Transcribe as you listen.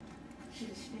should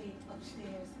have stayed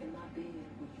upstairs in my bed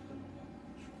with you.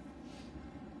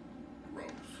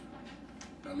 Rose,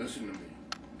 now listen to me.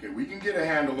 Okay, we can get a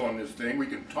handle on this thing. We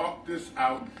can talk this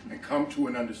out and come to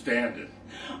an understanding.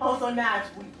 Oh, so now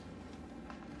it's we.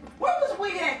 Where was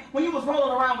we at when you was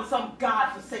rolling around with some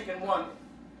godforsaken woman?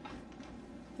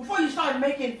 Before you started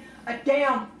making a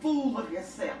damn fool of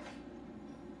yourself.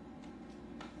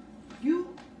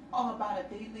 You are about a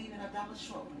day late and a dollar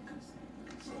short when it comes to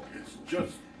that. Look, it's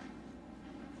just...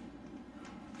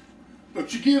 Look,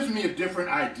 she gives me a different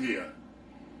idea.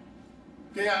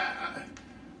 Okay,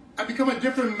 I become a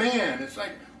different man. It's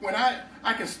like when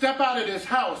I can step out of this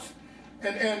house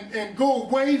and go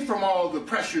away from all the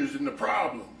pressures and the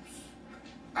problems.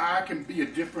 I can be a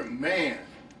different man.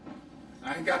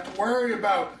 I ain't got to worry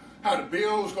about how the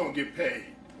bill's gonna get paid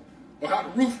or how the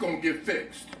roof gonna get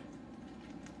fixed.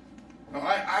 No,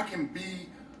 I can be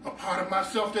a part of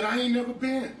myself that I ain't never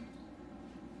been.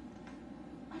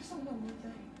 I just don't know one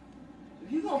thing.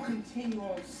 If you're gonna continue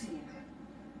on seeing her,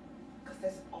 because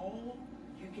that's all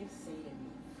you can say to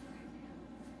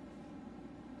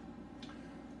me.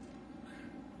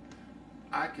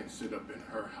 I can sit up in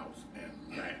her house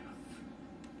and laugh.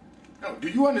 No, do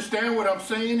you understand what I'm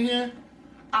saying here?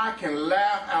 I can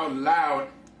laugh out loud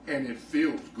and it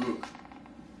feels good.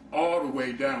 All the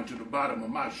way down to the bottom of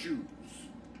my shoes.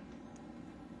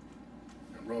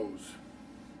 And Rose,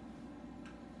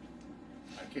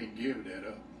 I can't give that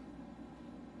up.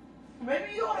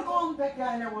 Maybe you ought to go on back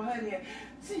down there with her then,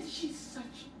 since she's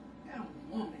such a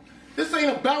woman. This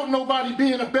ain't about nobody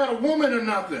being a better woman or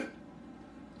nothing.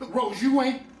 Look, Rose, you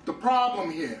ain't the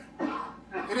problem here.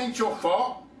 It ain't your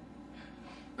fault.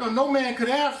 No man could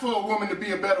ask for a woman to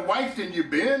be a better wife than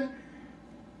you've been.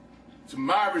 It's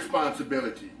my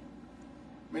responsibility.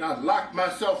 I mean, I locked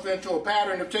myself into a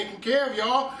pattern of taking care of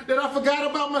y'all that I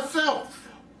forgot about myself.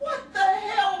 What the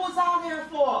hell was I there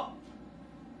for?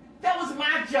 That was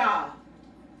my job,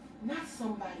 not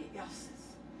somebody else's.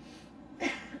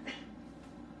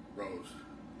 Rose,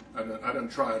 I done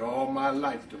tried all my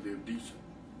life to live decent.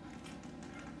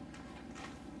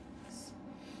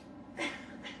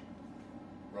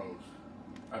 Rose,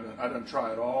 I done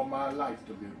tried all my life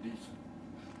to live decent.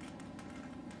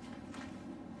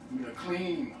 I mean, a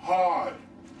clean, hard,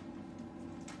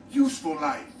 useful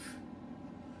life.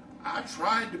 I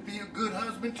tried to be a good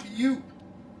husband to you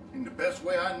in the best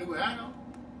way I knew how.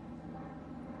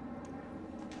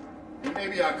 And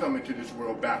maybe I come into this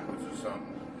world backwards or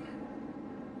something.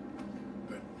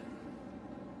 But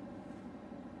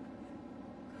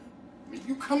I mean,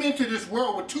 you come into this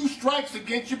world with 2 strikes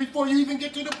against you before you even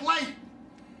get to the plate.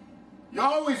 You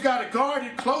always got to guard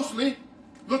it closely,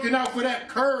 looking out for that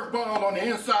curveball on the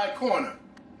inside corner.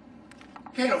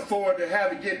 Can't afford to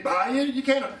have it get by you. You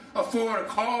can't afford a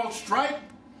called strike.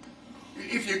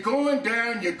 If you're going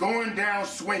down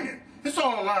swinging. It's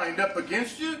all lined up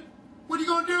against you. What are you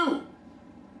going to do?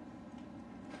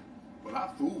 Well, I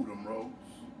fooled them, Rose.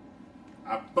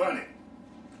 I bunted.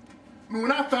 I mean,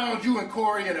 when I found you and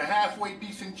Corey in a halfway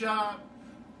decent job,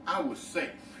 I was safe.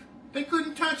 They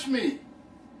couldn't touch me.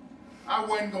 I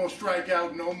wasn't going to strike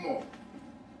out no more.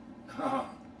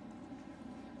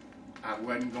 I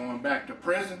wasn't going back to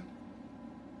prison.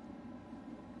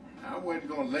 I wasn't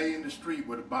going to lay in the street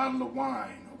with a bottle of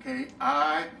wine, okay?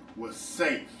 I was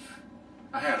safe.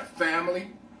 I had a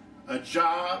family, a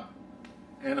job,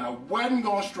 and I wasn't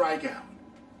going to strike out.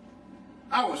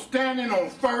 I was standing on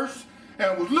first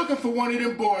and was looking for one of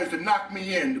them boys to knock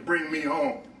me in to bring me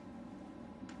home.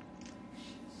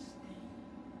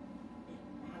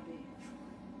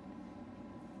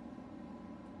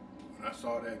 When I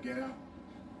saw that gal,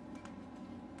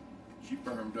 she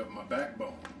firmed up my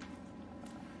backbone.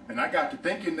 And I got to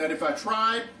thinking that if I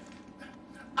tried,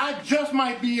 I just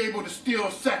might be able to steal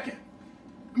second.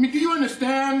 I mean, do you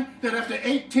understand that after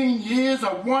 18 years,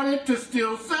 I wanted to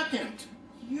steal second?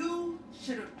 You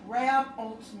should have grabbed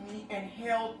onto me and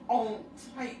held on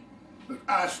tight. Look,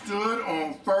 I stood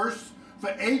on first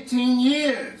for 18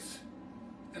 years.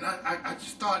 And I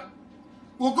just thought,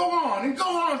 well, go on and go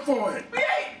on for it. We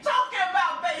ain't talking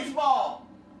about baseball.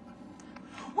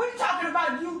 We're talking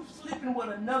about you sleeping with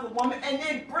another woman and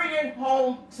then bringing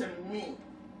home to me.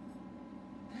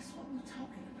 That's what we're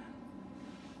talking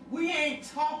about. We ain't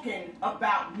talking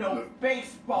about no Look,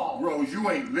 baseball. Rose, you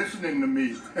ain't listening to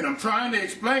me, and I'm trying to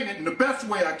explain it in the best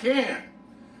way I can.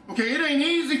 Okay, it ain't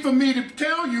easy for me to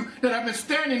tell you that I've been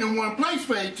standing in one place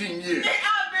for 18 years. Yeah,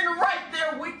 I've been right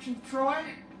there with you, Troy.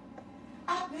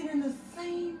 I've been in the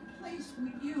same place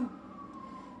with you.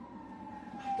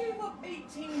 I gave up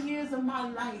 18 years of my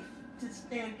life to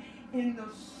stand in the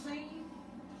same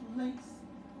place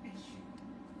as you.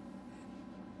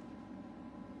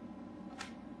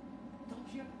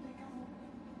 ever think I would?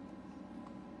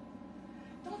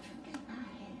 Don't you think I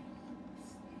had hopes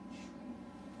and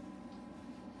dreams?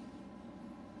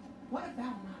 What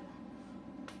about my life?